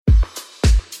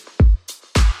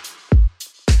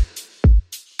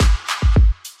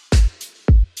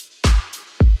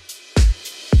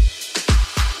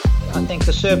think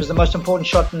the serve is the most important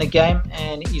shot in the game,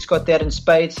 and he's got that in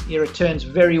spades. He returns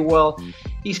very well.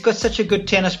 He's got such a good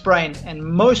tennis brain, and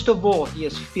most of all, he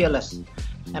is fearless.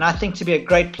 And I think to be a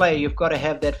great player, you've got to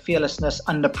have that fearlessness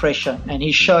under pressure. And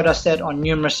he showed us that on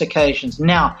numerous occasions.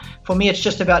 Now, for me, it's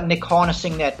just about Nick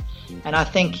harnessing that. And I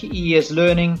think he is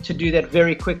learning to do that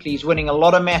very quickly. He's winning a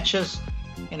lot of matches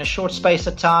in a short space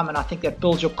of time. And I think that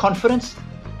builds your confidence.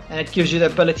 And it gives you the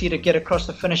ability to get across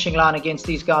the finishing line against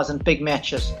these guys in big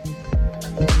matches.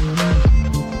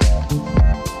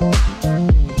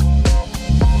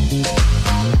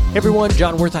 Hey everyone,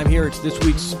 John Wertheim here. It's this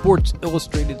week's Sports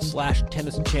Illustrated /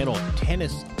 Tennis Channel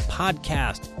Tennis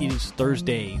Podcast. It is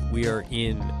Thursday. We are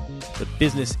in the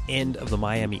business end of the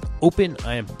Miami Open.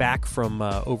 I am back from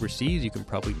overseas. You can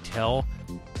probably tell,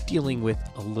 dealing with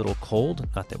a little cold.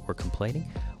 Not that we're complaining.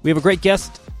 We have a great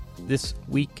guest this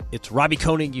week. It's Robbie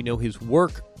Koenig. You know his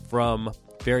work from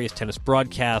various tennis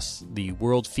broadcasts, the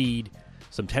World Feed,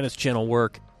 some Tennis Channel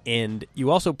work, and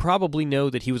you also probably know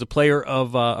that he was a player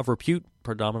of repute,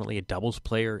 predominantly a doubles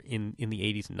player in the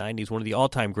 80s and 90s, one of the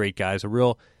all-time great guys, a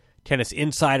real tennis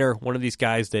insider, one of these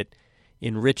guys that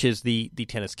enriches the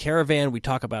tennis caravan. We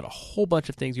talk about a whole bunch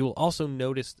of things. You will also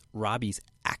notice Robbie's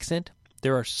accent.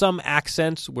 There are some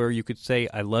accents where you could say,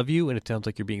 I love you, and it sounds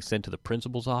like you're being sent to the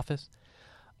principal's office.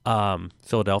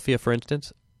 Philadelphia, for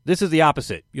instance. This is the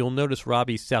opposite. You'll notice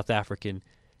Robbie's South African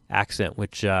accent,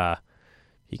 which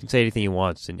he can say anything he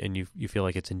wants, and you feel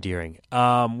like it's endearing.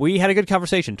 We had a good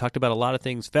conversation, talked about a lot of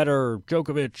things: Federer,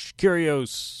 Djokovic, Kyrgios,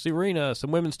 Serena,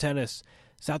 some women's tennis,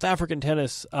 South African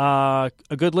tennis. A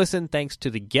good listen, thanks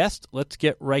to the guest. Let's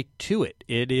get right to it.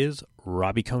 It is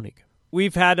Robbie Koenig.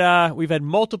 We've had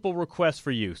multiple requests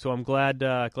for you, so I'm glad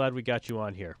we got you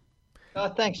on here.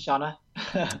 Thanks, Jonna.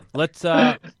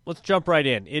 Let's jump right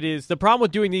in. It is the problem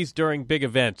with doing these during big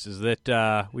events is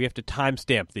that we have to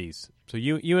timestamp these. So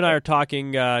you and I are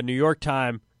talking New York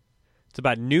time. It's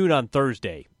about noon on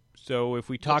Thursday. So if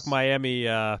we talk Miami,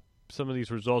 some of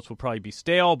these results will probably be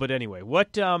stale. But anyway,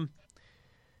 So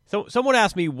someone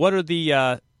asked me what are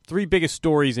the three biggest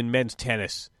stories in men's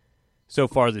tennis so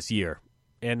far this year,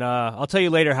 and I'll tell you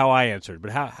later how I answered.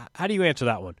 But how do you answer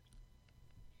that one?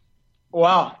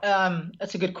 Wow,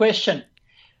 that's a good question.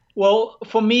 Well,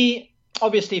 for me,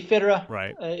 obviously Federer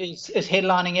is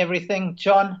headlining everything,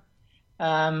 John.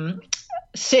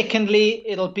 Secondly,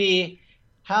 it'll be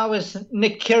how is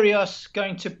Nick Kyrgios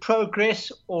going to progress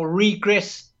or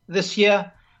regress this year?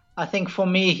 I think for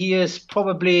me, he is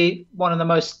probably one of the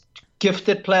most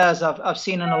gifted players I've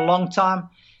seen in a long time,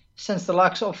 since the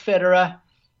likes of Federer.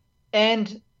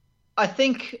 And I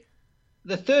think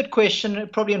the third question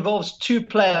probably involves two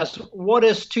players. What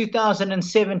does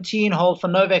 2017 hold for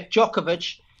Novak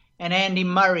Djokovic and Andy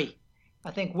Murray?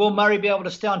 I think, will Murray be able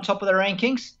to stay on top of the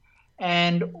rankings?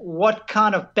 And what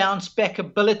kind of bounce-back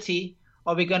ability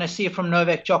are we going to see from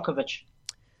Novak Djokovic?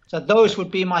 So those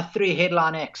would be my three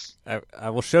headline acts.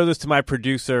 I will show this to my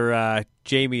producer,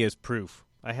 Jamie, as proof.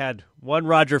 I had 1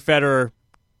 Roger Federer,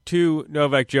 2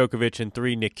 Novak Djokovic, and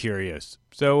 3 Nick Kyrgios.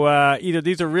 So either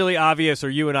these are really obvious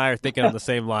or you and I are thinking on the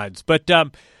same lines. But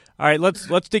all right, let's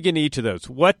dig into each of those.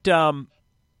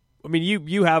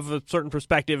 You have a certain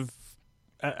perspective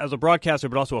as a broadcaster,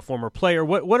 but also a former player.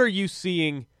 What are you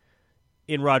seeing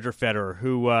in Roger Federer,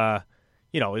 who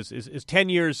is 10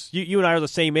 years? You and I are the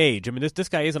same age. I mean, this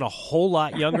guy isn't a whole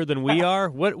lot younger than we are.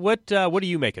 What do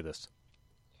you make of this?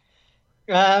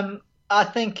 I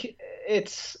think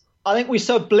we're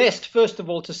so blessed, first of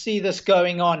all, to see this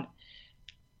going on.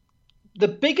 The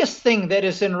biggest thing that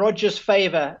is in Roger's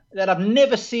favor that I've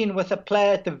never seen with a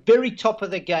player at the very top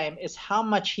of the game is how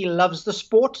much he loves the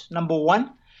sport, number one,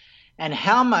 and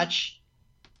how much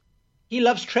he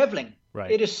loves traveling. Right.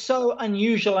 It is so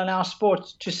unusual in our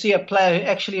sport to see a player who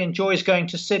actually enjoys going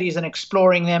to cities and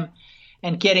exploring them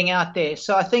and getting out there.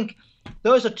 So I think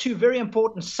those are two very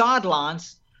important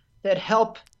sidelines that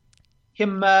help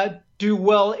him do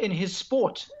well in his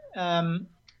sport.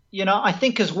 I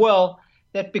think as well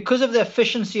that because of the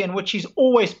efficiency in which he's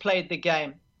always played the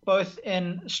game, both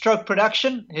in stroke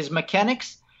production, his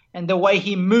mechanics, and the way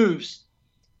he moves,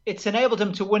 it's enabled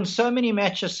him to win so many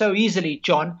matches so easily,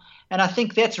 John. And I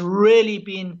think that's really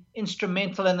been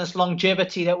instrumental in this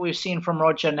longevity that we've seen from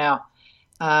Roger now.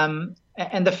 And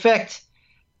the fact,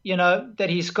 that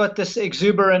he's got this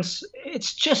exuberance,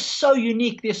 it's just so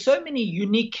unique. There's so many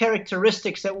unique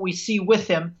characteristics that we see with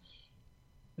him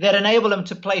that enable him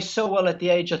to play so well at the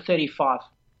age of 35.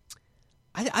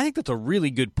 I think that's a really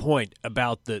good point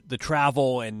about the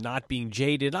travel and not being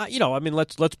jaded.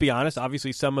 Let's be honest.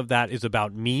 Obviously, some of that is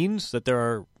about means, that there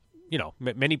are,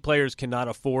 many players cannot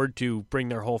afford to bring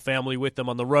their whole family with them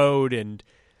on the road, and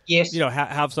Yes.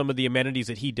 have some of the amenities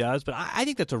that he does. But I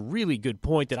think that's a really good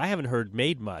point that I haven't heard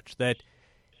made much, that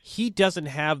he doesn't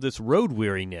have this road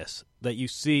weariness that you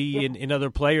see in other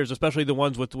players, especially the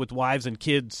ones with wives and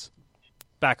kids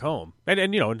back home,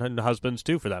 and husbands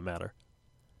too, for that matter.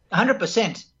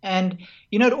 100%. And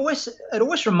it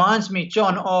always reminds me,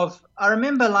 John, I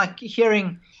remember like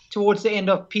hearing towards the end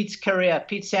of Pete's career,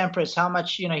 Pete Sampras, how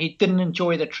much he didn't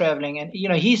enjoy the traveling, and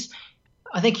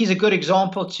I think he's a good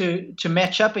example to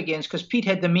match up against, because Pete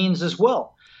had the means as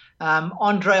well.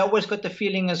 Andre, I always got the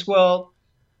feeling as well,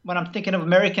 when I'm thinking of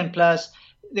American players,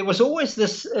 there was always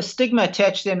this stigma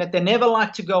attached to them that they never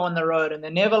liked to go on the road and they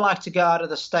never liked to go out of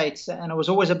the States, and it was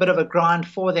always a bit of a grind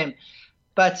for them.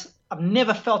 But I've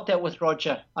never felt that with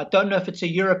Roger. I don't know if it's a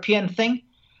European thing,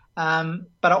 but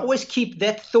I always keep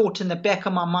that thought in the back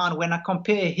of my mind when I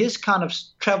compare his kind of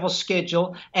travel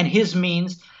schedule and his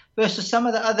means versus some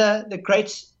of the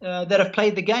greats that have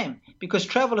played the game. Because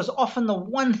travel is often the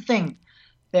one thing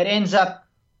that ends up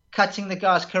cutting the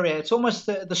guy's career. It's almost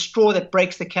the straw that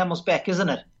breaks the camel's back, isn't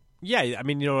it? Yeah, I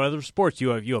mean, other sports, you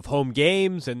have home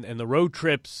games and the road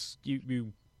trips.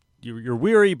 You're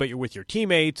weary, but you're with your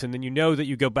teammates, and then that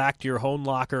you go back to your own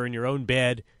locker in your own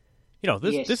bed.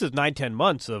 This is 9-10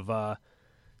 months of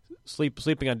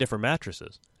sleeping on different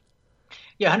mattresses.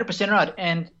 Yeah, 100% right.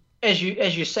 And as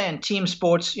you say, in team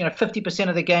sports, 50%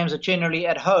 of the games are generally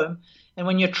at home, and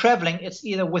when you're traveling, it's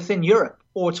either within Europe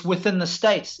or it's within the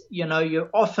States. You're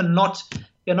often not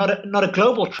a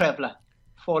global traveler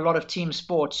for a lot of team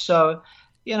sports. So,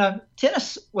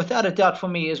 tennis, without a doubt, for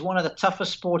me, is one of the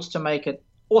toughest sports to make it.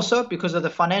 Also, because of the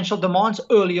financial demands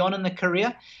early on in the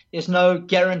career, there's no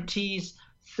guarantees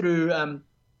through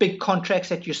big contracts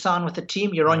that you sign with the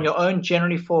team. You're on your own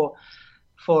generally for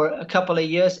a couple of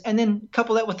years, and then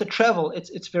couple that with the travel,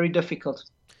 it's very difficult.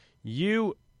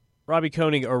 You, Robbie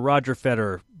Koenig or Roger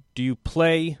Federer, do you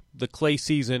play the clay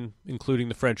season, including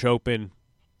the French Open,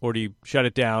 or do you shut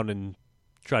it down and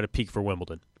try to peak for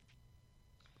Wimbledon?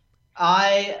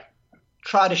 I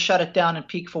try to shut it down and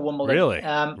peak for Wimbledon. Really?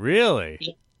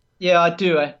 Really? Yeah, I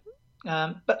do.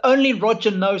 But only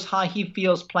Roger knows how he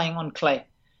feels playing on clay.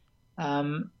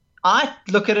 I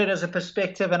look at it as a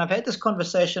perspective, and I've had this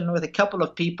conversation with a couple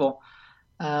of people,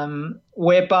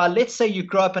 whereby let's say you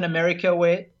grew up in America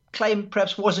where clay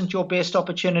perhaps wasn't your best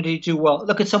opportunity to do well.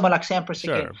 Look at someone like Sampras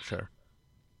again. Sure.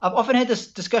 I've often had this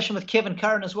discussion with Kevin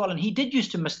Curran as well, and he did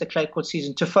used to miss the clay court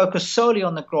season to focus solely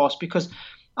on the grass, because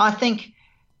I think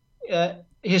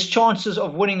his chances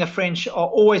of winning the French are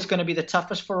always going to be the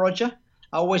toughest for Roger.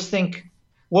 I always think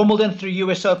Wimbledon through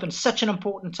US Open, such an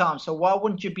important time. So why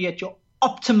wouldn't you be at your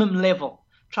optimum level?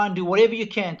 Try and do whatever you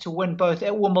can to win both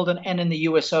at Wimbledon and in the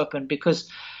US Open, because,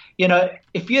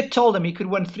 if you had told him he could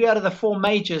win 3 out of the 4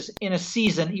 majors in a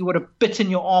season, he would have bitten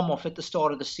your arm off at the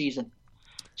start of the season.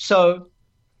 So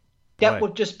that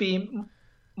would just be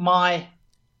my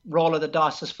roll of the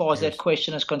dice as far as that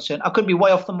question is concerned. I could be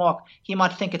way off the mark. He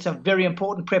might think it's a very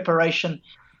important preparation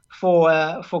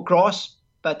for grass,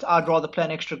 but I'd rather play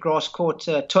an extra grass court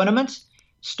tournament,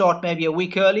 start maybe a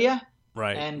week earlier,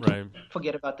 and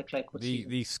forget about the clay court season.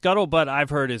 The scuttlebutt I've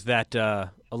heard is that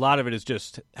a lot of it is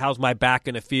just, how's my back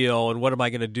going to feel, and what am I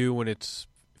going to do when it's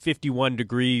 51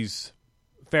 degrees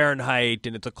Fahrenheit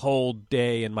and it's a cold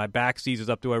day and my back seizes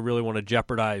up? Do I really want to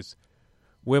jeopardize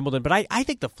Wimbledon? But I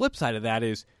think the flip side of that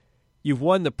is you've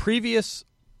won the previous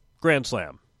Grand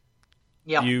Slam.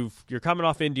 Yeah. You're coming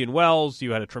off Indian Wells.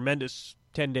 You had a tremendous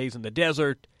 10 days in the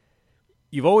desert.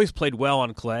 You've always played well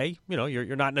on clay.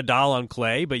 You're not Nadal on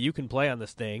clay, but you can play on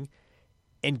this thing.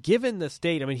 And given the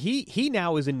state, I mean, he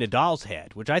now is in Nadal's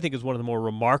head, which I think is one of the more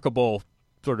remarkable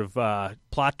sort of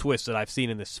plot twists that I've seen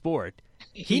in this sport.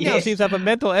 He now seems to have a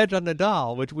mental edge on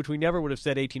Nadal, which we never would have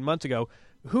said 18 months ago.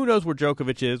 Who knows where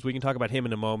Djokovic is? We can talk about him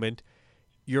in a moment.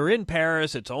 You're in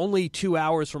Paris. It's only 2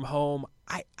 hours from home.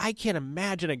 I can't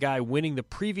imagine a guy winning the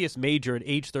previous major at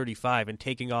age 35 and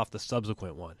taking off the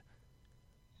subsequent one.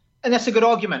 And that's a good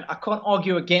argument. I can't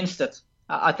argue against it.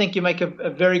 I think you make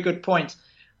a very good point.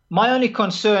 My only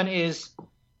concern is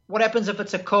what happens if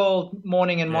it's a cold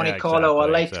morning in Monte Carlo or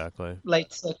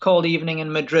late cold evening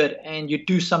in Madrid and you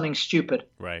do something stupid.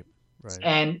 Right.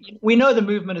 And we know the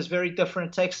movement is very different.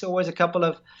 It takes always a couple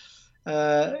of,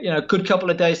 good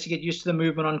couple of days to get used to the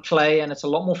movement on clay, and it's a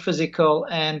lot more physical.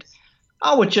 And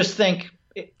I would just think,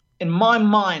 in my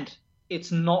mind,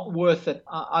 it's not worth it.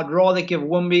 I'd rather give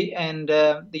Wimby and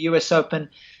the US Open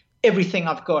everything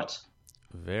I've got.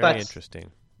 Very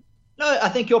interesting. No, I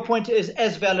think your point is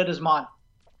as valid as mine.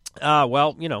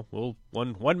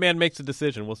 One man makes a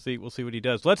decision. We'll see what he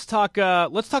does. Let's talk a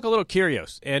little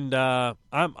Kyrgios, and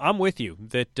I'm with you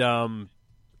that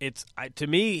to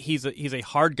me, he's a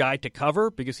hard guy to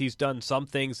cover because he's done some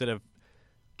things that have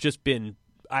just been,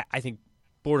 I think,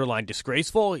 borderline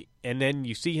disgraceful. And then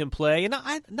you see him play, and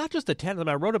not just the tennis.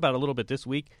 I wrote about it a little bit this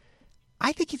week.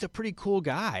 I think he's a pretty cool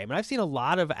guy. I mean, I've seen a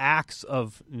lot of acts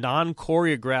of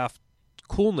non-choreographed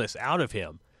coolness out of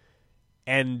him.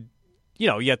 And,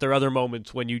 yet there are other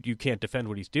moments when you can't defend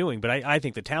what he's doing. But I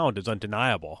think the talent is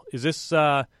undeniable. Is this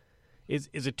is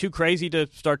it too crazy to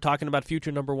start talking about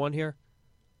future number one here?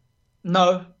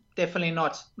 No, definitely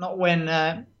not. Not when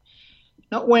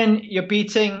you're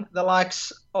beating the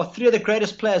likes of three of the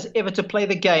greatest players ever to play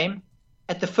the game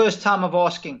at the first time of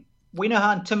asking. We know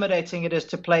how intimidating it is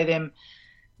to play them,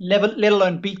 let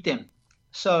alone beat them.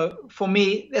 So for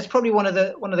me, that's probably one of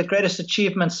the greatest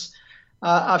achievements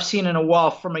I've seen in a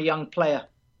while from a young player,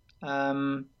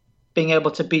 being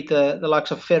able to beat the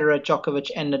likes of Federer, Djokovic,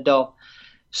 and Nadal.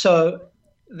 So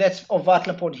that's of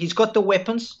vital importance. He's got the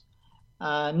weapons,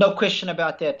 no question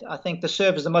about that. I think the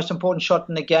serve is the most important shot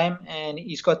in the game, and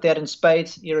he's got that in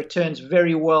spades. He returns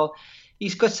very well.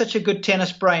 He's got such a good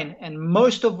tennis brain, and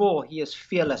most of all, he is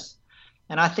fearless.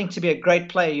 And I think to be a great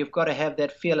player, you've got to have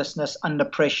that fearlessness under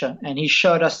pressure. And he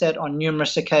showed us that on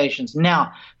numerous occasions.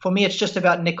 Now, for me, it's just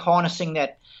about Nick harnessing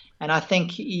that. And I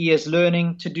think he is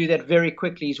learning to do that very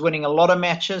quickly. He's winning a lot of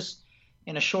matches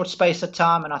in a short space of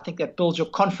time. And I think that builds your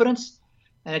confidence.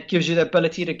 And it gives you the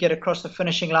ability to get across the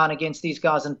finishing line against these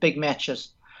guys in big matches.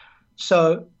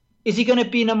 So is he going to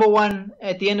be number one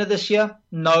at the end of this year?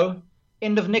 No.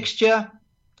 End of next year?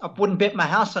 I wouldn't bet my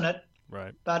house on it.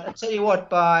 Right. But I tell you what,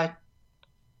 by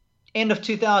end of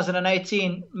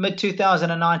 2018,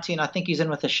 mid-2019, I think he's in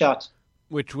with a shot.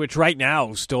 Which right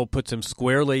now still puts him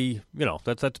squarely,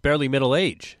 that's barely middle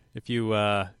age. If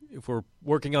we're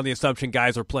working on the assumption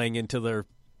guys are playing into their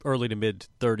early to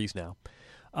mid-30s now.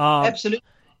 Absolutely.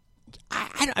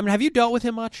 I mean, have you dealt with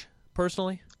him much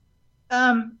personally?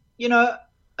 I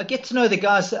get to know the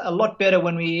guys a lot better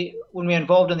when we're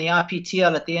involved in the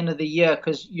IPTL at the end of the year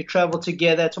because you travel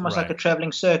together. It's almost like a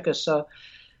traveling circus. So,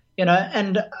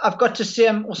 and I've got to see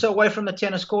him also away from the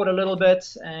tennis court a little bit.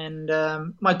 And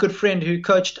my good friend who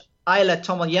coached Ayla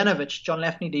Tomiljanovic, John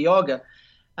Lafney de Jager,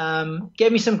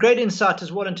 gave me some great insight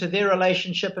as well into their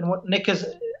relationship and what Nick is,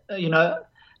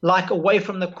 like away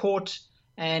from the court.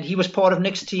 And he was part of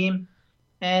Nick's team.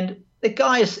 And the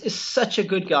guy is such a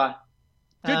good guy.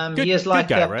 He is like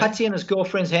guy, right? putty in his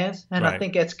girlfriend's hands, and right. I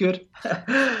think that's good.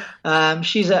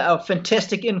 She's a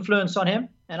fantastic influence on him,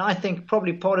 and I think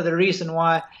probably part of the reason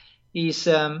why he's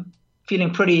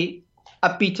feeling pretty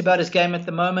upbeat about his game at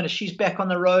the moment is she's back on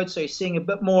the road, so he's seeing a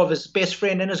bit more of his best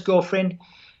friend and his girlfriend,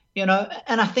 and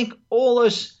I think all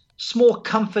those small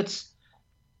comforts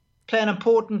play an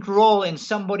important role in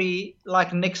somebody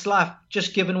like Nick's life,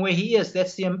 just given where he is.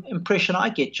 That's the impression I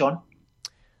get, John.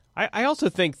 I also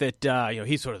think that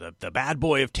he's sort of the bad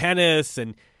boy of tennis,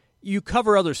 and you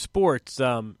cover other sports,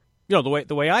 the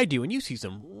way I do, and you see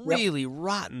some really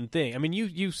rotten things. I mean,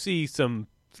 you see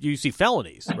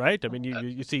felonies, right? I mean,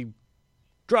 you see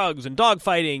drugs and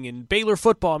dogfighting and Baylor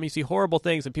football. I mean, you see horrible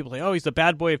things, and people say, "Oh, he's the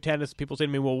bad boy of tennis." People say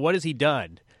to me, "Well, what has he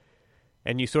done?"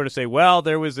 And you sort of say, "Well,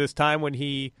 there was this time when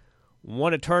he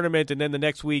won a tournament, and then the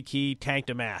next week he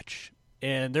tanked a match."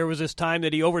 And there was this time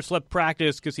that he overslept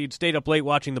practice because he'd stayed up late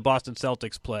watching the Boston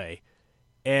Celtics play.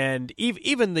 And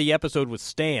even the episode with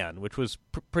Stan, which was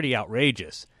pretty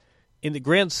outrageous, in the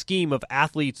grand scheme of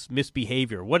athletes'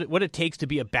 misbehavior, what it takes to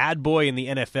be a bad boy in the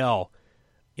NFL,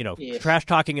 yes.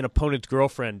 Trash-talking an opponent's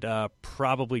girlfriend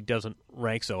probably doesn't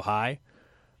rank so high.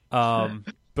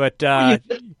 But you've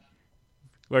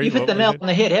hit the nail on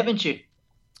the head, haven't you?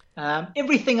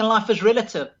 Everything in life is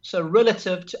relative. So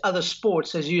relative to other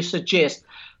sports, as you suggest,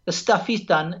 the stuff he's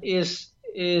done is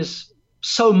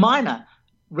so minor.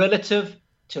 Relative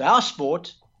to our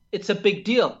sport, it's a big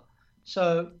deal.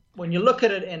 So when you look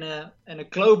at it in a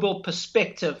global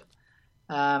perspective,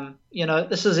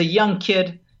 this is a young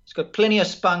kid. He's got plenty of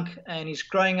spunk, and he's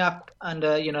growing up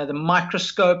under the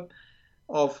microscope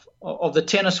of the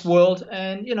tennis world.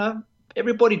 And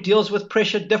everybody deals with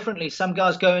pressure differently. Some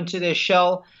guys go into their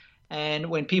shell. And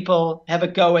when people have a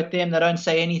go at them, they don't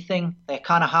say anything. They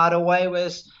kind of hide away.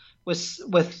 Whereas with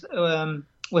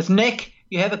Nick,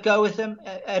 you have a go with him,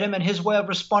 at him, and his way of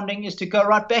responding is to go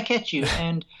right back at you.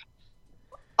 And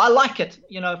I like it.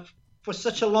 For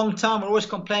such a long time, we're always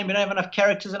complaining we don't have enough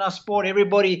characters in our sport.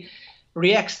 Everybody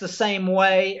reacts the same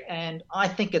way, and I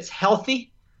think it's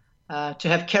healthy to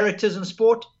have characters in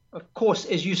sport. Of course,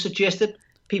 as you suggested,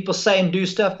 people say and do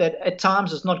stuff that at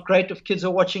times is not great if kids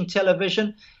are watching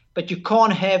television. But you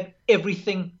can't have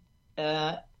everything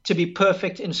to be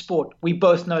perfect in sport. We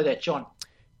both know that, John.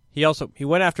 He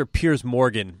went after Piers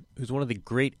Morgan, who's one of the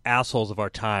great assholes of our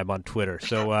time on Twitter.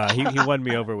 So he won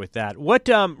me over with that. What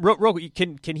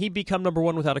can he become number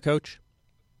one without a coach?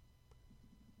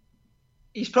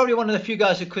 He's probably one of the few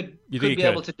guys who could be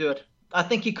able to do it. I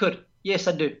think he could. Yes,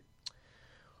 I do.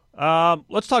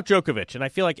 Let's talk Djokovic, and I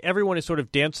feel like everyone is sort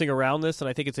of dancing around this, and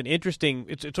I think it's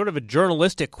it's sort of a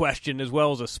journalistic question as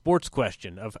well as a sports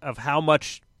question of how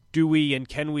much do we and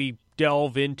can we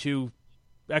delve into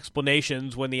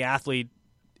explanations when the athlete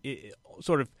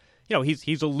sort of,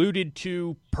 he's alluded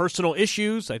to personal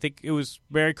issues. I think it was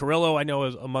Mary Carrillo, I know,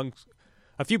 among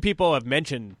a few people have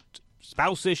mentioned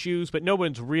spouse issues, but no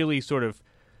one's really sort of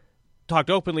talked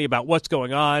openly about what's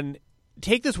going on.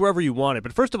 Take this wherever you want it,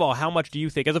 but first of all, how much do you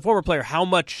think, as a former player, how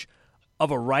much of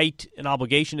a right and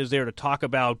obligation is there to talk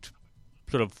about,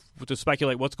 sort of to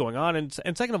speculate what's going on? And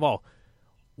second of all,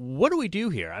 what do we do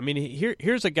here? I mean,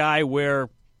 here's a guy where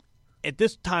at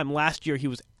this time last year he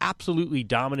was absolutely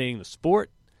dominating the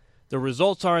sport. The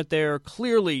results aren't there.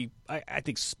 Clearly, I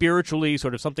think spiritually,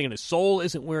 sort of something in his soul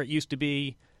isn't where it used to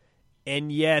be,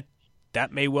 and yet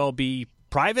that may well be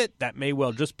private. That may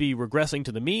well just be regressing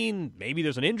to the mean. Maybe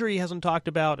there's an injury he hasn't talked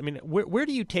about. I mean, where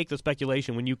do you take the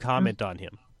speculation when you comment on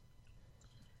him?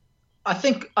 I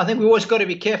think we always got to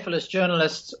be careful as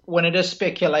journalists when it is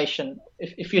speculation.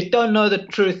 If you don't know the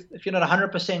truth, if you're not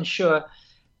 100% sure,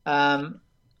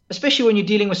 especially when you're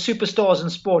dealing with superstars in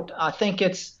sport, I think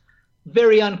it's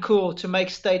very uncool to make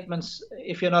statements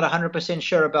if you're not 100%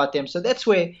 sure about them. So that's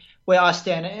where I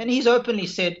stand. And he's openly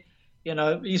said,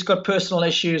 he's got personal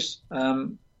issues,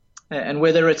 and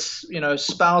whether it's,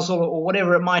 spousal or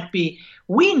whatever it might be.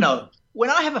 We know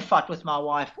when I have a fight with my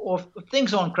wife or if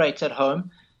things aren't great at home,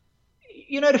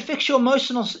 to fix your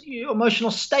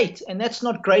emotional state. And that's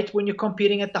not great when you're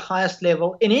competing at the highest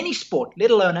level in any sport,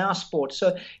 let alone our sport.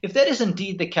 So if that is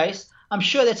indeed the case, I'm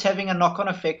sure that's having a knock-on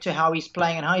effect to how he's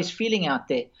playing and how he's feeling out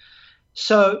there.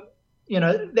 So,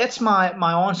 that's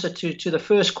my answer to the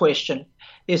first question.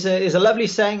 There's a lovely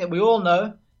saying that we all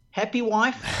know: happy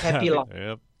wife, happy life.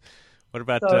 Yep. What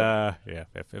about,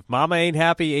 if mama ain't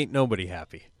happy, ain't nobody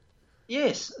happy.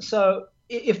 Yes. So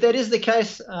if that is the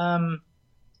case,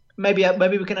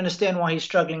 maybe we can understand why he's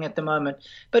struggling at the moment.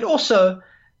 But also,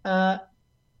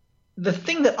 the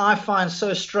thing that I find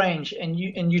so strange, and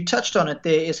you touched on it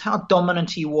there, is how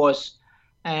dominant he was.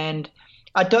 And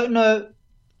I don't know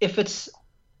if it's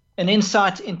an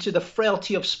insight into the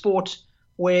frailty of sport,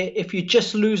 where if you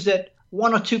just lose that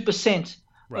 1 or 2%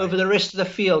 over the rest of the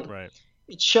field,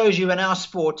 it shows you in our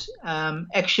sport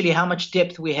actually how much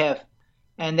depth we have,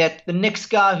 and that the next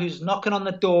guy who's knocking on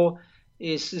the door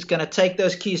is going to take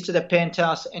those keys to the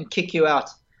penthouse and kick you out.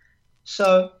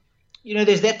 So,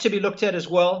 there's that to be looked at as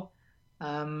well.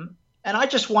 And I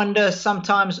just wonder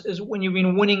sometimes, is when you've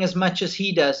been winning as much as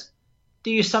he does, do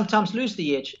you sometimes lose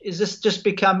the edge? Is this just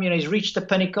become, he's reached the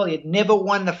pinnacle. He had never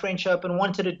won the French Open,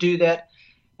 wanted to do that.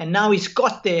 And now he's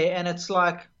got there, and it's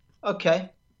like,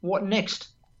 okay, what next?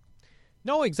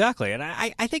 No, exactly. And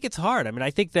I think it's hard. I mean,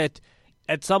 I think that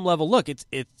at some level, look, it's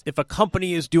if a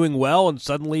company is doing well and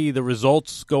suddenly the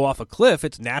results go off a cliff,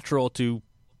 it's natural to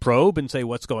probe and say,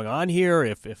 what's going on here?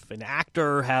 If an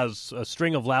actor has a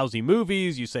string of lousy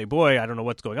movies, you say, boy, I don't know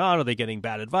what's going on. Are they getting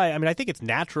bad advice? I mean, I think it's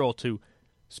natural to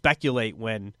speculate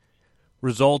when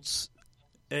results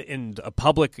in a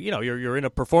public, you're in a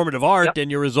performative art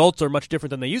and your results are much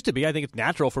different than they used to be. I think it's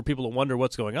natural for people to wonder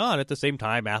what's going on. At the same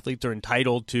time, athletes are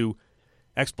entitled to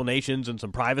explanations and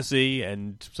some privacy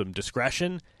and some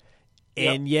discretion.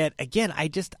 And yet, again, I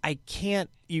can't,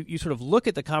 you sort of look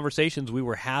at the conversations we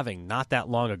were having not that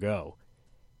long ago,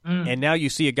 and now you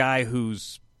see a guy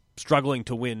who's struggling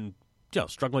to win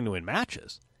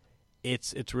matches.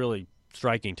 It's really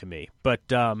striking to me. But,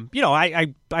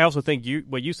 I also think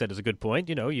what you said is a good point.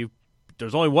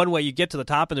 There's only one way you get to the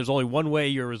top, and there's only one way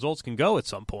your results can go at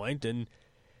some point. And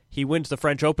he wins the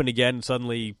French Open again, and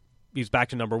suddenly he's back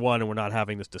to number one, and we're not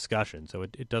having this discussion. So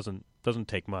it doesn't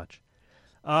take much.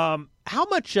 How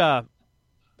much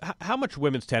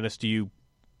women's tennis do you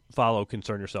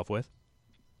concern yourself with?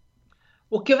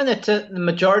 Well, given that the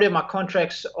majority of my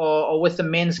contracts are with the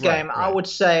men's game, right. I would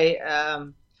say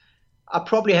I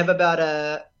probably have about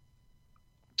a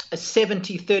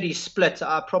 70-30 split.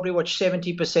 I probably watch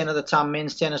 70% of the time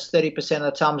men's tennis, 30% of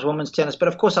the times women's tennis. But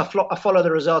of course, I follow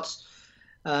the results.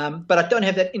 But I don't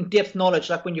have that in-depth knowledge.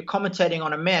 Like when you're commentating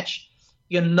on a match,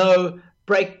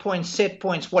 break points, set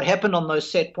points, what happened on those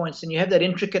set points, and you have that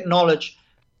intricate knowledge.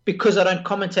 Because I don't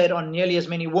commentate on nearly as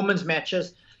many women's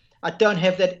matches, I don't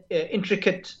have that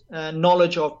intricate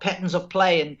knowledge of patterns of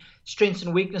play and strengths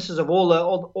and weaknesses of all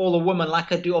the women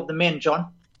like I do of the men,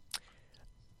 John.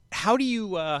 how do you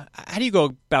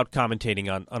go about commentating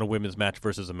on a women's match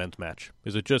versus a men's match?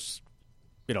 Is it just,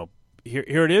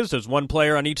 here it is, there's one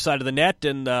player on each side of the net,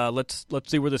 and let's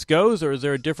see where this goes, or is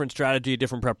there a different strategy,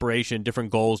 different preparation, different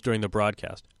goals during the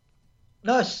broadcast?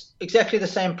 No, it's exactly the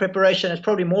same preparation. It's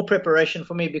probably more preparation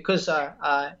for me because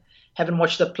I haven't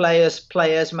watched the players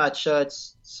play as much. So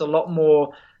it's a lot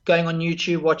more going on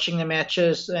YouTube, watching the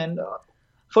matches. And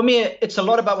for me, it's a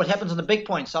lot about what happens on the big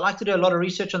points. I like to do a lot of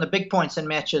research on the big points in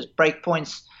matches, break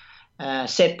points,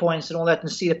 set points and all that,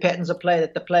 and see the patterns of play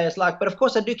that the players like. But, of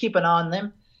course, I do keep an eye on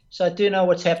them. So I do know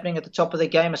what's happening at the top of the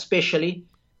game, especially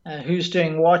who's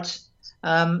doing what.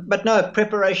 But, no,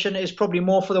 preparation is probably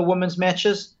more for the women's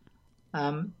matches.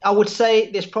 I would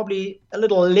say there's probably a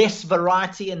little less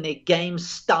variety in their game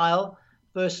style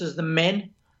versus the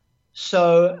men.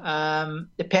 So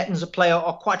the patterns of play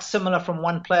are quite similar from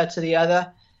one player to the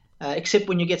other, except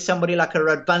when you get somebody like a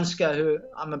Radwanska, who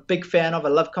I'm a big fan of. I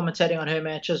love commentating on her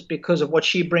matches because of what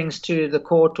she brings to the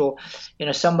court, or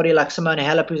somebody like Simona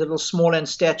Halep, who's a little smaller in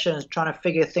stature and is trying to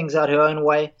figure things out her own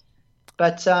way.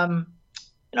 But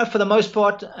for the most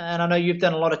part, and I know you've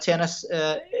done a lot of tennis,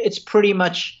 it's pretty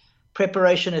much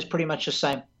preparation is pretty much the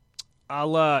same. I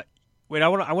want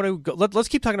to go. Let's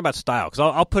keep talking about style, because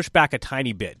I'll push back a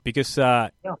tiny bit, because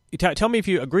tell me if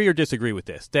you agree or disagree with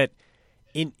this, that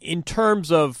in terms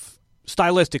of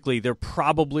stylistically, there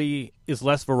probably is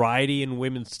less variety in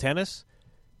women's tennis.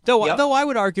 Though I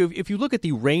would argue, if you look at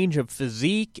the range of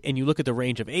physique and you look at the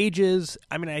range of ages,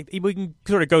 we can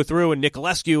sort of go through, and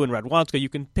Nicolescu and Radwanska, you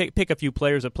can pick a few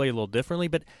players that play a little differently,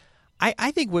 but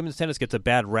I think women's tennis gets a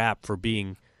bad rap for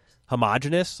being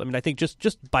homogenous. I think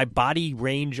just by body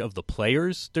range of the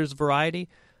players, there's variety.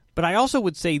 But I also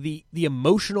would say the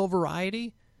emotional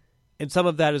variety, and some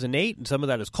of that is innate, and some of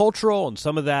that is cultural, and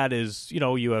some of that is,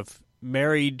 you have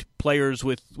married players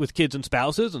with kids and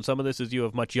spouses, and some of this is you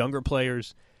have much younger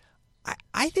players.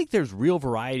 I think there's real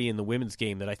variety in the women's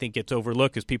game that I think gets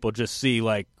overlooked, because people just see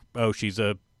like, oh, she's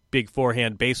a big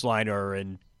forehand baseliner,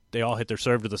 and they all hit their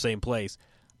serve to the same place.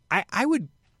 I would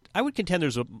contend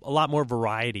there's a lot more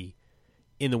variety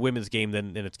in the women's game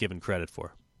than it's given credit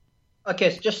for. Okay,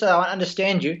 so just so I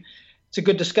understand you, it's a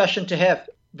good discussion to have.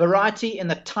 Variety in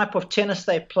the type of tennis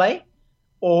they play,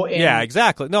 or in... Yeah,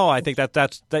 exactly. No, I think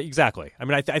that's exactly.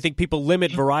 I think people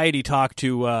limit variety talk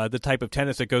to the type of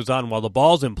tennis that goes on while the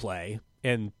ball's in play,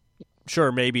 and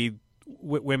sure, maybe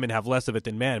women have less of it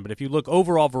than men, but if you look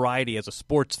overall variety as a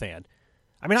sports fan,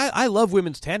 I love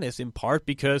women's tennis in part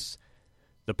because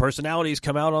the personalities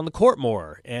come out on the court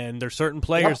more, and there's certain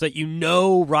players that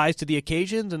rise to the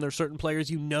occasions, and there's certain players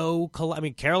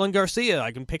Caroline Garcia,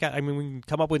 we can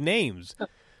come up with names.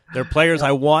 There are players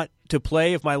I want to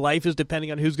play if my life is depending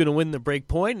on who's going to win the break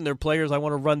point, and there are players I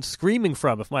want to run screaming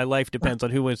from if my life depends on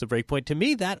who wins the break point. To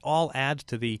me, that all adds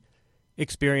to the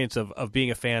experience of being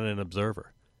a fan and an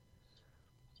observer.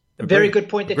 Very good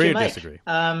point that you make. Disagree.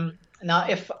 Now,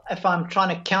 if I'm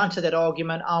trying to counter that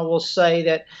argument, I will say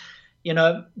that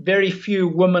very few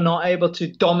women are able to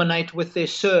dominate with their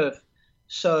serve.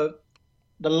 So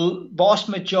the vast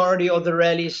majority of the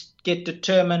rallies get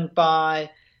determined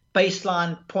by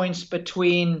baseline points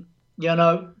between,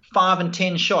 5 and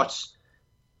 10 shots.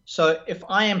 So if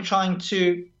I am trying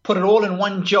to put it all in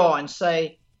one jar and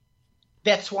say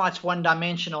that's why it's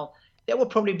one-dimensional, that will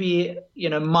probably be,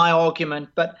 my argument.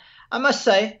 But I must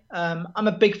say, I'm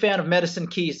a big fan of Madison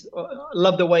Keys. I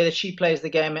love the way that she plays the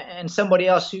game. And somebody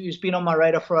else who's been on my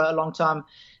radar for a long time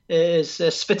is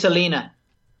Svitolina.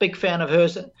 Big fan of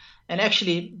hers. And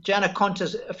actually, Jana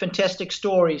Konta's a fantastic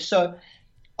story. So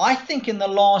I think in the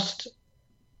last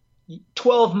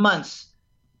 12 months,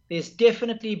 there's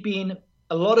definitely been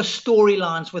a lot of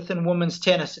storylines within women's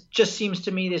tennis. It just seems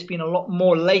to me there's been a lot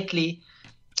more lately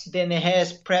than there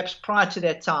has perhaps prior to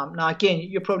that time. Now, again,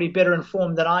 you're probably better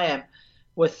informed than I am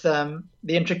with the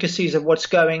intricacies of what's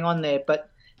going on there. But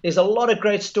there's a lot of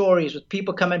great stories with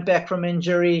people coming back from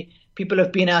injury. People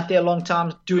have been out there a long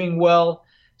time doing well.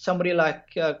 Somebody like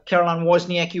Caroline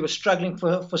Wozniacki was struggling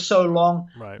for so long.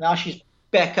 Right. Now she's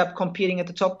back up competing at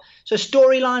the top. So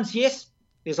storylines, yes,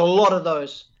 there's a lot of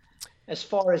those. As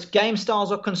far as game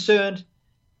styles are concerned,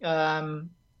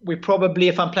 we probably,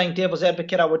 if I'm playing devil's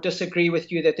advocate, I would disagree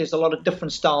with you that there's a lot of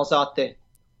different styles out there.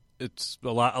 It's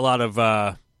a lot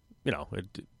of,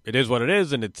 it is what it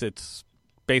is, and it's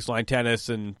baseline tennis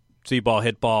and see ball,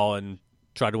 hit ball, and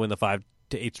try to win the 5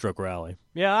 to 8 stroke rally.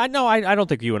 Yeah, I know. I don't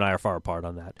think you and I are far apart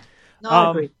on that. No, I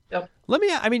agree. Yep. Let me.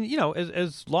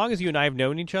 As long as you and I have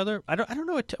known each other, I don't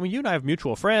know. You and I have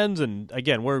mutual friends, and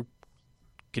again, we're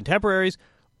contemporaries.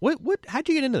 How'd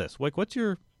you get into this? Like, what's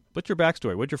your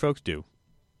backstory? What'd your folks do?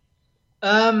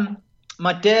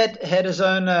 My dad had his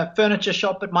own furniture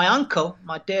shop, but my uncle,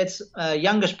 my dad's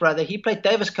youngest brother, he played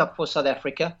Davis Cup for South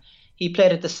Africa. He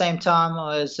played at the same time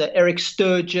as Eric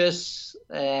Sturgis,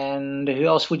 and who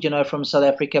else would you know from South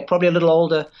Africa? Probably a little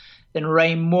older than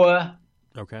Ray Moore.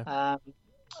 Okay.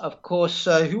 Of course,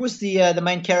 who was the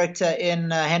main character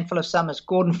in Handful of Summers?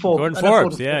 Gordon Forbes. Gordon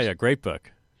Forbes, yeah, great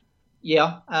book.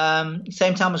 Yeah,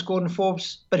 same time as Gordon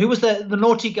Forbes. But who was the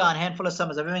naughty guy in Handful of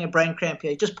Summers? I'm having a brain cramp here.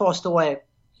 He just passed away.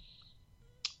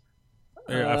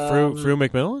 Frew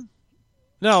McMillan?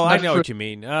 No, I know what you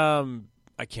mean.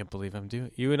 I can't believe I'm doing.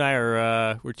 You and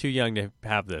I we're too young to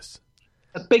have this.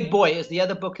 Big Boy is the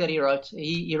other book that he wrote.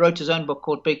 He wrote his own book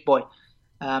called Big Boy.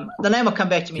 The name will come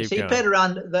back to me. He played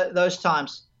around those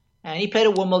times, and he played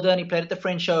at Wimbledon. He played at the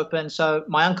French Open. So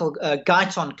my uncle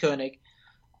Robbie Koenig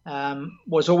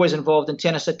was always involved in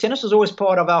tennis. So tennis was always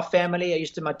part of our family.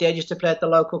 My dad used to play at the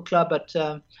local club, but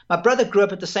my brother grew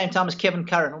up at the same time as Kevin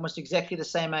Curran, almost exactly the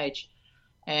same age,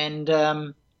 and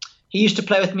he used to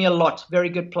play with me a lot. Very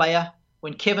good player.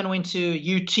 When Kevin went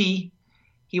to UT,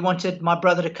 he wanted my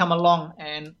brother to come along,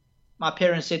 and my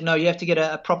parents said, no, you have to get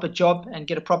a proper job and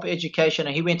get a proper education.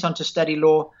 And he went on to study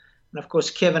law. And, of course,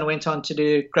 Kevin went on to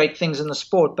do great things in the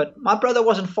sport. But my brother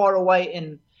wasn't far away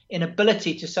in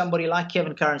ability to somebody like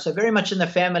Kevin Curran, so very much in the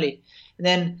family. And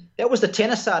then that was the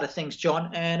tennis side of things, John.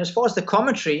 And as far as the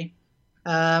commentary,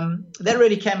 that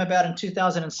really came about in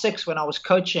 2006 when I was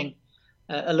coaching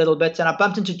a little bit. And I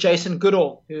bumped into Jason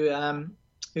Goodall,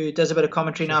 who does a bit of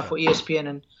commentary now for ESPN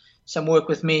and some work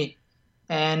with me.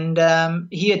 And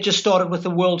he had just started with the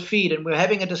World Feed, and we were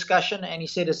having a discussion, and he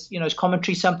said, is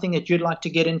commentary something that you'd like to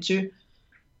get into?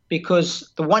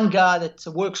 Because the one guy that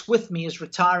works with me is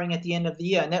retiring at the end of the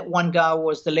year, and that one guy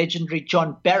was the legendary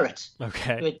John Barrett.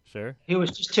 Okay, sure. He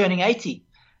was just turning 80.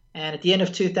 And at the end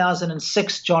of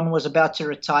 2006, John was about to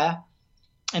retire.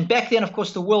 And back then, of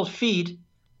course, the World Feed,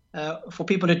 for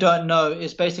people who don't know,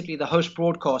 is basically the host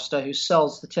broadcaster who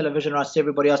sells the television rights to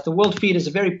everybody else. The World Feed is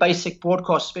a very basic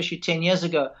broadcast, especially 10 years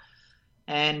ago.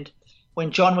 And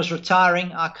when John was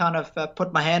retiring, I kind of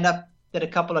put my hand up, did a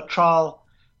couple of trial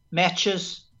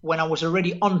matches when I was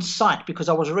already on site, because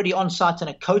I was already on site in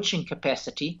a coaching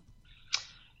capacity.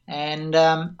 And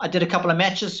I did a couple of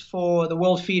matches for the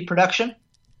World Feed production.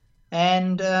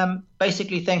 And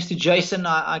basically, thanks to Jason,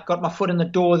 I got my foot in the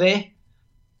door there.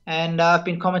 And I've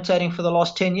been commentating for the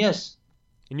last 10 years.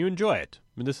 And you enjoy it.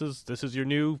 I mean, this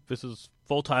is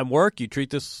full-time work. You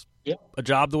treat this a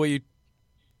job the way you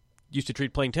used to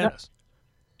treat playing tennis.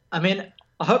 I mean,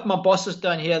 I hope my bosses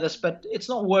don't hear this, but it's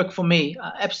not work for me.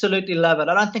 I absolutely love it.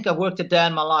 I don't think I've worked a day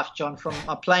in my life, John, from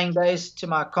my playing days to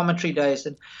my commentary days.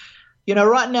 And,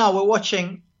 right now we're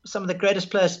watching some of the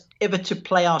greatest players ever to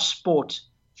play our sport.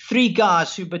 3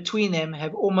 guys who between them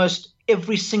have almost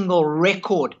every single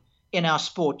record in our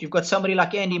sport. You've got somebody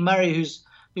like Andy Murray, who's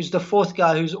the 4th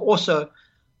guy, who's also,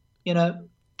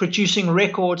 producing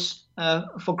records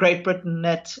for Great Britain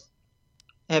that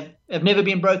have never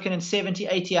been broken in 70,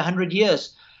 80, 100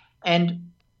 years.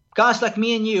 And guys like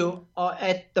me and you are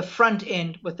at the front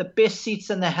end with the best seats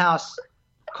in the house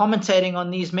commentating on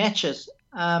these matches.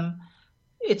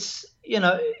 It's, you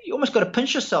almost got to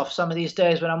pinch yourself some of these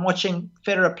days when I'm watching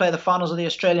Federer play the finals of the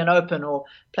Australian Open or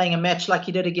playing a match like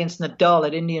he did against Nadal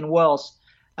at Indian Wells.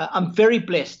 I'm very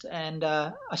blessed, and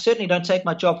I certainly don't take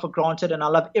my job for granted, and I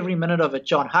love every minute of it,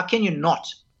 John. How can you not?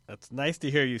 That's nice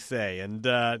to hear you say. And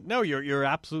no, you're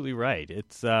absolutely right.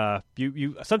 It's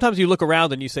you sometimes you look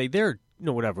around and you say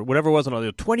whatever wasn't on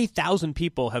there. 20,000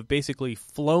 people have basically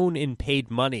flown in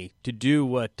paid money to do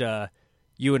what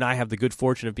you and I have the good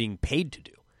fortune of being paid to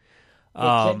do.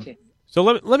 Exactly. So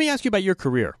let me ask you about your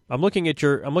career. I'm looking at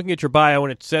your bio,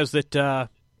 and it says that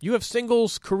you have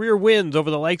singles career wins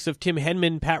over the likes of Tim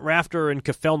Henman, Pat Rafter, and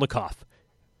Kafelnikov.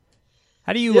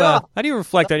 How do you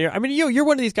reflect on your? I mean, you're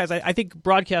one of these guys. I think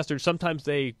broadcasters sometimes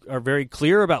they are very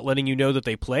clear about letting you know that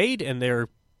they played, and they're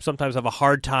sometimes have a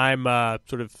hard time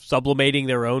sort of sublimating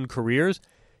their own careers.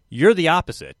 You're the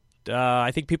opposite.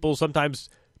 I think people sometimes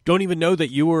don't even know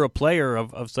that you were a player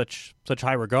of such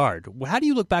high regard. How do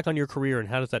you look back on your career, and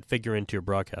how does that figure into your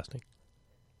broadcasting?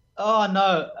 Oh,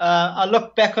 no. I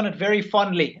look back on it very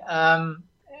fondly.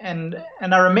 And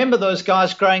I remember those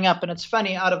guys growing up. And it's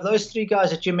funny, out of those 3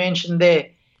 guys that you mentioned there,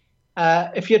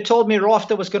 if you had told me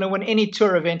Rafter was going to win any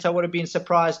tour event, I would have been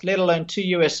surprised, let alone 2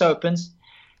 US Opens.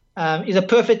 He's a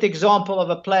perfect example of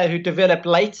a player who developed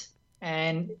late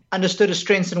and understood his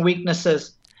strengths and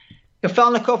weaknesses.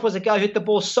 Kafelnikov was a guy who hit the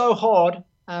ball so hard,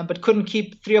 but couldn't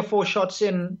keep 3 or 4 shots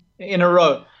in a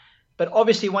row. But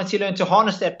obviously, once he learned to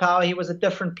harness that power, he was a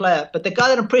different player. But the guy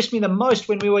that impressed me the most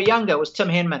when we were younger was Tim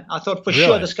Henman. I thought for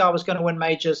sure this guy was going to win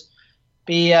majors,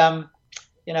 be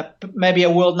maybe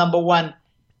a world number one.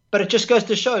 But it just goes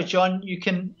to show, John, you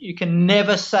can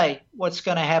never say what's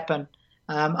going to happen.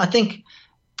 I think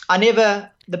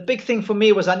the big thing for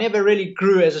me was I never really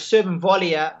grew as a serve and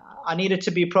volleyer. I needed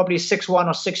to be probably 6'1"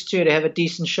 or 6'2" to have a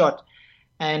decent shot.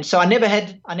 And so I never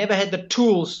had the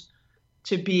tools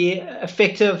to be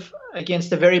effective against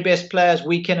the very best players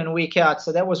week in and week out.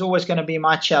 So that was always going to be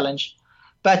my challenge.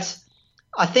 But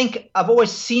I think I've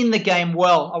always seen the game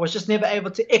well. I was just never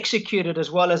able to execute it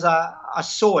as well as I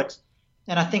saw it.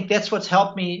 And I think that's what's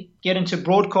helped me get into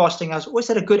broadcasting. I always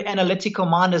had a good analytical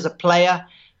mind as a player,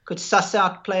 could suss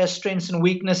out players' strengths and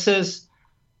weaknesses,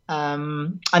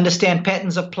 understand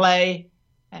patterns of play,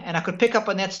 and I could pick up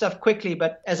on that stuff quickly.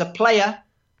 But as a player,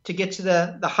 to get to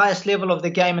the highest level of the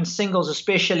game in singles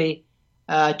especially,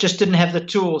 just didn't have the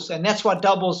tools. And that's why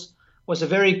doubles was a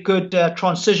very good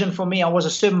transition for me. I was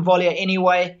a serve and volleyer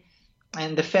anyway,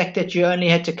 and the fact that you only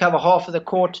had to cover half of the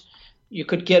court, you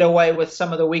could get away with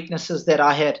some of the weaknesses that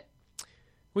I had.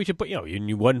 We should put,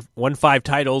 you won 5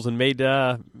 titles and made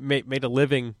a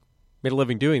living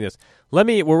doing this.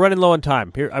 We're running low on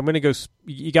time. Here, I'm going to go.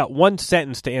 You got 1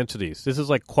 sentence to answer these. This is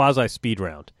like quasi speed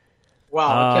round.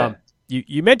 Wow. Okay.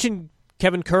 You mentioned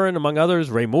Kevin Curran, among others,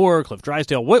 Ray Moore, Cliff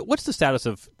Drysdale. What's the status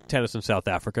of tennis in South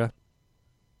Africa?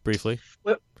 Briefly.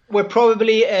 We're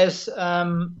probably as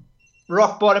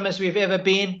rock bottom as we've ever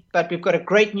been, but we've got a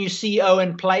great new CEO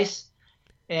in place,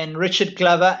 and Richard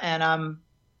Glover, and I'm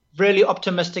really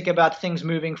optimistic about things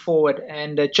moving forward.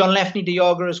 And John Lafney de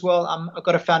Jager as well. I've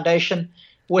got a foundation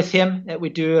with him that we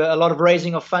do a lot of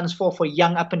raising of funds for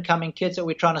young up-and-coming kids that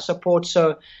we're trying to support.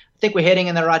 So I think we're heading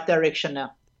in the right direction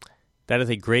now. That is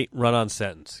a great run-on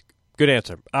sentence. Good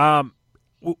answer.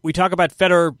 We talk about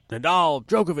Federer, Nadal,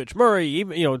 Djokovic, Murray,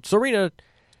 even Serena.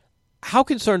 How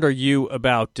concerned are you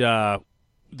about the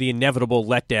inevitable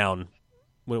letdown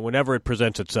whenever it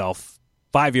presents itself?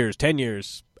 5 years, 10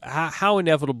 years. How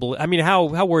inevitable? I mean,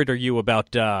 how worried are you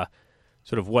about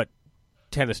sort of what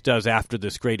tennis does after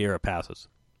this great era passes?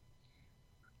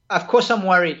 Of course, I'm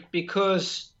worried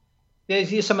because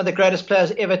these are some of the greatest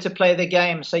players ever to play the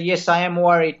game. So yes, I am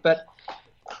worried, but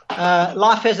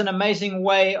life has an amazing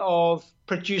way of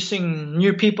producing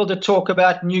new people to talk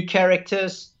about, new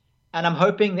characters, and I'm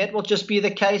hoping that will just be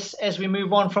the case as we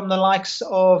move on from the likes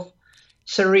of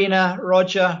Serena,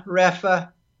 Roger,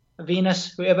 Rafa,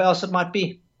 Venus, whoever else it might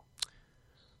be.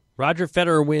 Roger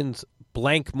Federer wins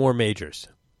blank more majors.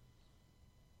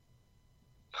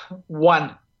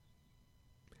 1.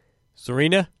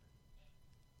 Serena?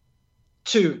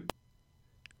 2.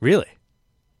 Really?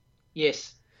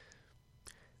 Yes.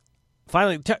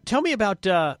 Finally, tell me about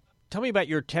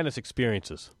your tennis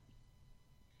experiences.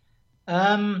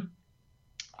 Probably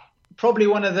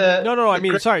one of the. No. I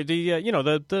mean, sorry.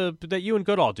 The that you and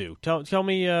Goodall do. Tell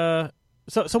me.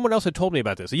 Someone else had told me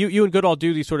about this. You and Goodall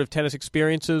do these sort of tennis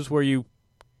experiences where you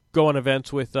go on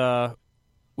events with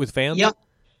fans. Yep.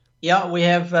 Yeah, we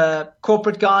have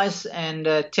corporate guys and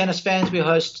tennis fans. We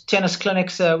host tennis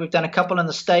clinics. We've done a couple in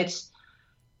the States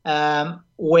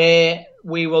where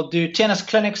we will do tennis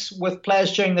clinics with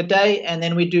players during the day, and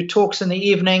then we do talks in the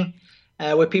evening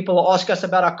where people will ask us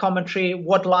about our commentary,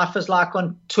 what life is like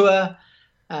on tour.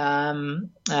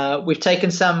 We've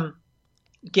taken some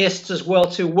guests as well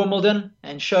to Wimbledon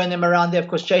and showing them around there. Of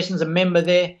course, Jason's a member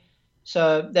there.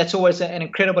 So that's always an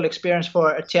incredible experience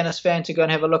for a tennis fan to go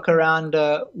and have a look around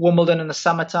Wimbledon in the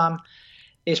summertime.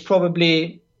 There's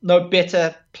probably no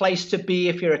better place to be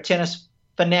if you're a tennis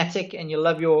fanatic and you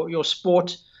love your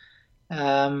sport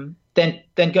than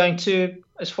going to,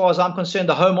 as far as I'm concerned,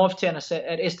 the home of tennis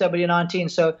at SW19.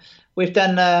 So we've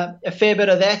done a fair bit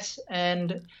of that,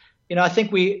 and I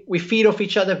think we feed off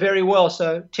each other very well.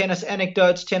 So tennis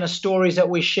anecdotes, tennis stories that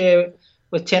we share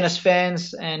with tennis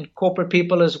fans and corporate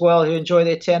people as well who enjoy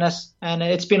their tennis. And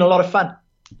it's been a lot of fun.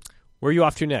 Where are you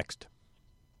off to next?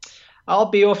 I'll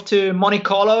be off to Monte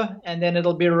Carlo, and then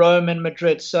it'll be Rome and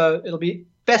Madrid. So it'll be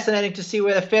fascinating to see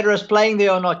whether Federer's playing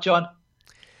there or not, John.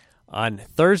 On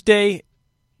Thursday,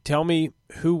 tell me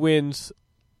who wins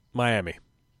Miami.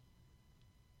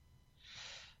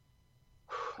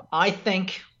 I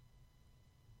think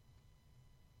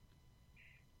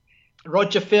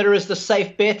Roger Federer is the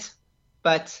safe bet.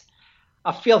 But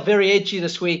I feel very edgy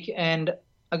this week, and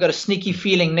I got a sneaky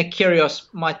feeling Nick Kyrgios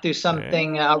might do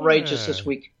something outrageous this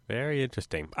week. Very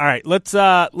interesting. All right, let's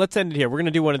end it here. We're going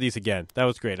to do one of these again. That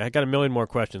was great. I got a million more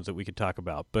questions that we could talk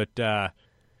about, but that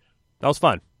was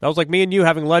fun. That was like me and you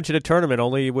having lunch at a tournament,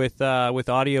 only with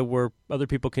audio where other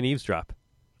people can eavesdrop.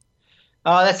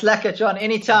 Oh, that's lekker, John.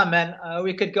 Anytime, man.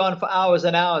 We could go on for hours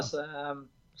and hours.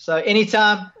 So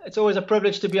anytime, it's always a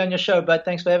privilege to be on your show, bud.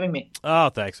 Thanks for having me. Oh,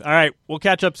 thanks. All right, we'll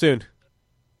catch up soon.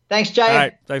 Thanks, Jay. All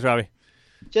right. Thanks, Robbie.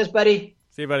 Cheers, buddy.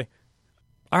 See you, buddy.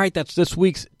 All right, that's this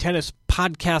week's tennis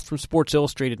podcast from Sports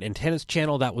Illustrated and Tennis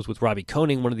Channel. That was with Robbie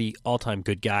Koenig, one of the all-time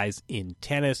good guys in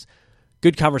tennis.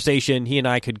 Good conversation. He and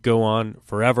I could go on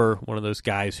forever. One of those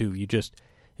guys who you just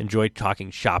enjoy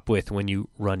talking shop with when you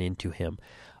run into him.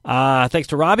 Thanks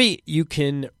to Robbie. You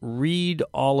can read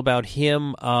all about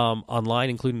him online,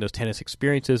 including those tennis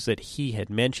experiences that he had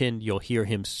mentioned. You'll hear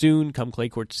him soon come clay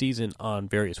court season on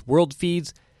various world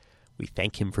feeds. We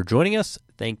thank him for joining us.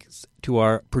 Thanks to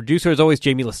our producer, as always,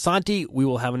 Jamie Lasanti. We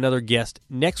will have another guest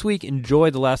next week.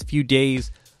 Enjoy the last few days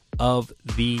of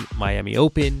the Miami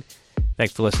Open.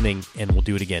 Thanks for listening, and we'll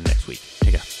do it again next week.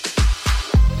 Take care.